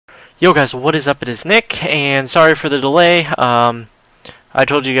Yo guys, what is up? It is Nick, and sorry for the delay. I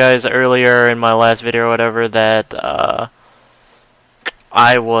told you guys earlier in my last video or whatever that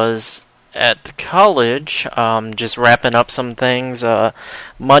I was at college, just wrapping up some things.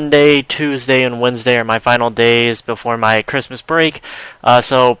 Monday, Tuesday, and Wednesday are my final days before my Christmas break,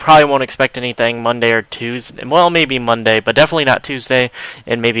 so probably won't expect anything Monday or Tuesday. Well, maybe Monday, but definitely not Tuesday,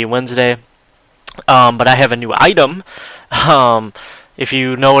 and maybe Wednesday. But I have a new item. If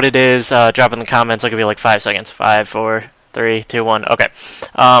you know what it is, drop in the comments. I'll give you like 5 seconds. 5, 4, 3, 2, 1. Okay.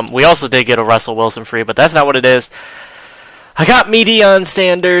 We also did get a Russell Wilson free, but that's not what it is. I got me Deion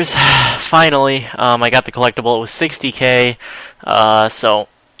Sanders. Finally. I got the collectible. It was $60K. So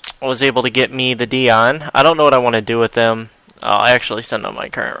I was able to get me the Deion. I don't know what I want to do with them. I'll actually send on my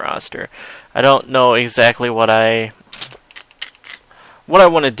current roster. I don't know exactly what I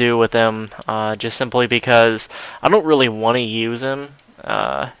want to do with him, just simply because I don't really want to use him.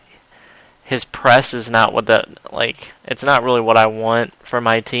 His press is not what it's not really what I want for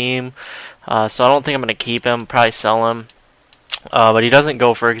my team, so I don't think I'm going to keep him, probably sell him, but he doesn't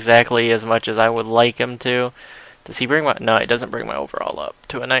go for exactly as much as I would like him to. Does he bring no, he doesn't bring my overall up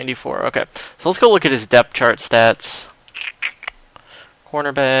to a 94. Okay, so let's go look at his depth chart stats.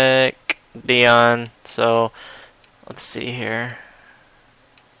 Cornerback, Deion, so let's see here.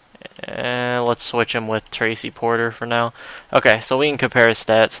 Let's switch him with Tracy Porter for now. Okay, so we can compare his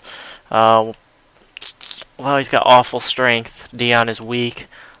stats. Well, he's got awful strength. Deion is weak.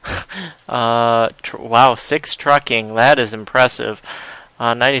 Wow, 6 trucking. That is impressive.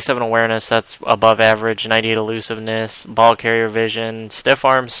 97 awareness. That's above average. 98 elusiveness. Ball carrier vision. Stiff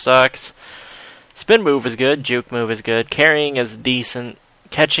arm sucks. Spin move is good. Juke move is good. Carrying is decent.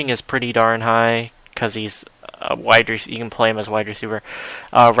 Catching is pretty darn high because he's you can play him as wide receiver.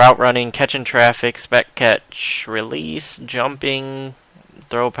 Route running, catching traffic, spec catch, release, jumping,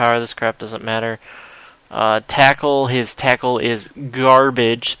 throw power. This crap doesn't matter. Tackle, his tackle is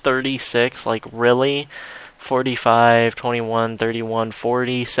garbage. 36, like really. 45, 21, 31,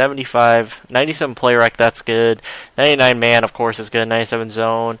 40, 75, 97 play rec, that's good. 99 man, of course, is good. 97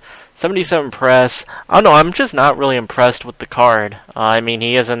 zone, 77 press. I don't know, I'm just not really impressed with the card. I mean,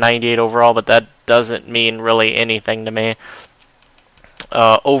 he is a 98 overall, but that doesn't mean really anything to me.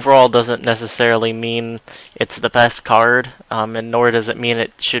 Overall doesn't necessarily mean it's the best card, and nor does it mean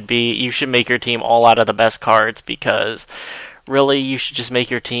it should be. You should make your team all out of the best cards, because really, you should just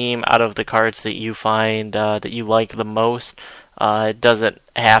make your team out of the cards that you find that you like the most. It doesn't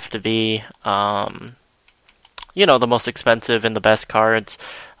have to be, the most expensive and the best cards.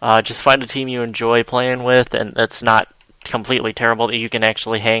 Just find a team you enjoy playing with, and that's not completely terrible, that you can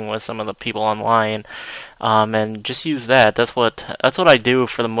actually hang with some of the people online, and just use that. That's what I do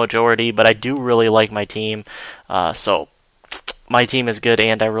for the majority. But I do really like my team, so my team is good,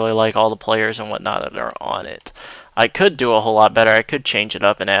 and I really like all the players and whatnot that are on it. I could do a whole lot better. I could change it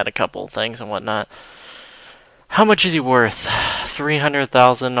up and add a couple things and whatnot. How much is he worth?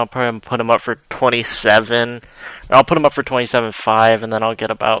 300,000. I'll probably put him up for 27. I'll put him up for 27.5, and then I'll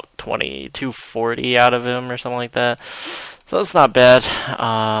get about 22.40 out of him or something like that. So that's not bad.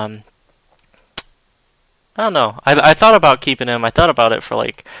 I don't know. I thought about keeping him. I thought about it for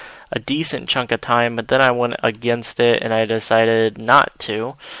like a decent chunk of time, but then I went against it and I decided not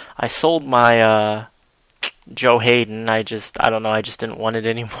to. I sold my Joe Hayden. I don't know, I just didn't want it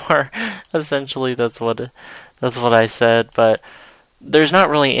anymore. Essentially, that's what I said. But there's not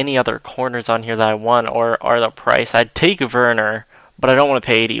really any other corners on here that I want or the price. I'd take Werner, but I don't want to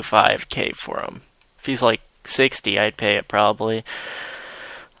pay 85K for him. If he's like 60, I'd pay it probably.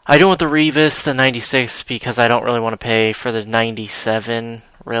 I don't want the Revis, the 96, because I don't really want to pay for the 97,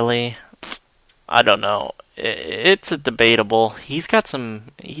 really. I don't know. It's a debatable.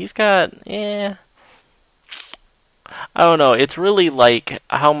 I don't know. It's really like,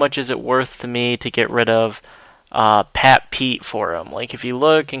 how much is it worth to me to get rid of Pat Pete for him? Like, if you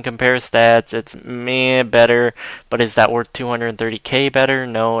look and compare stats, it's better, but is that worth 230K better?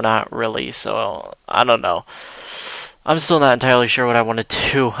 No, not really. So I don't know. I'm still not entirely sure what I want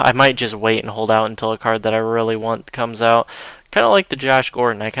to do. I might just wait and hold out until a card that I really want comes out. Kind of like the Josh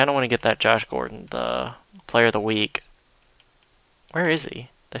Gordon. I kind of want to get that Josh Gordon, the Player of the Week. Where is he?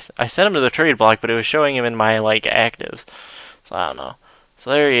 I sent him to the trade block, but it was showing him in my actives. So I don't know.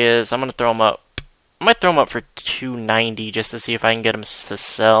 So there he is. I'm gonna throw him up. I might throw him up for 290 just to see if I can get him to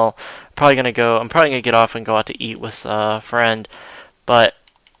sell. I'm probably gonna get off and go out to eat with a friend. But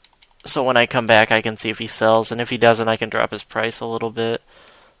so when I come back, I can see if he sells, and if he doesn't, I can drop his price a little bit.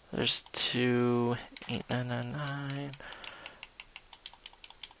 There's 28999.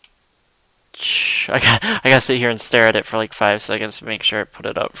 much. I gotta sit here and stare at it for like 5 seconds to make sure I put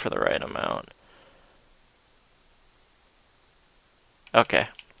it up for the right amount. Okay.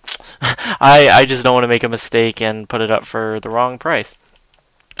 I just don't want to make a mistake and put it up for the wrong price.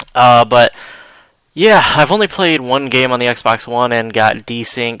 But yeah, I've only played one game on the Xbox One and got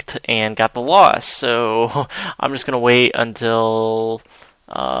desynced and got the loss. So I'm just gonna wait until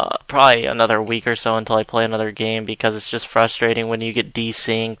probably another week or so until I play another game, because it's just frustrating when you get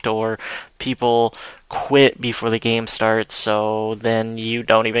desynced or people quit before the game starts, so then you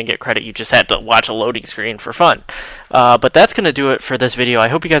don't even get credit. You just had to watch a loading screen for fun. But that's going to do it for this video. I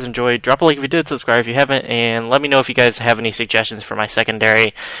hope you guys enjoyed. Drop a like if you did, subscribe if you haven't, and let me know if you guys have any suggestions for my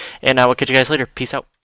secondary, and I will catch you guys later. Peace out.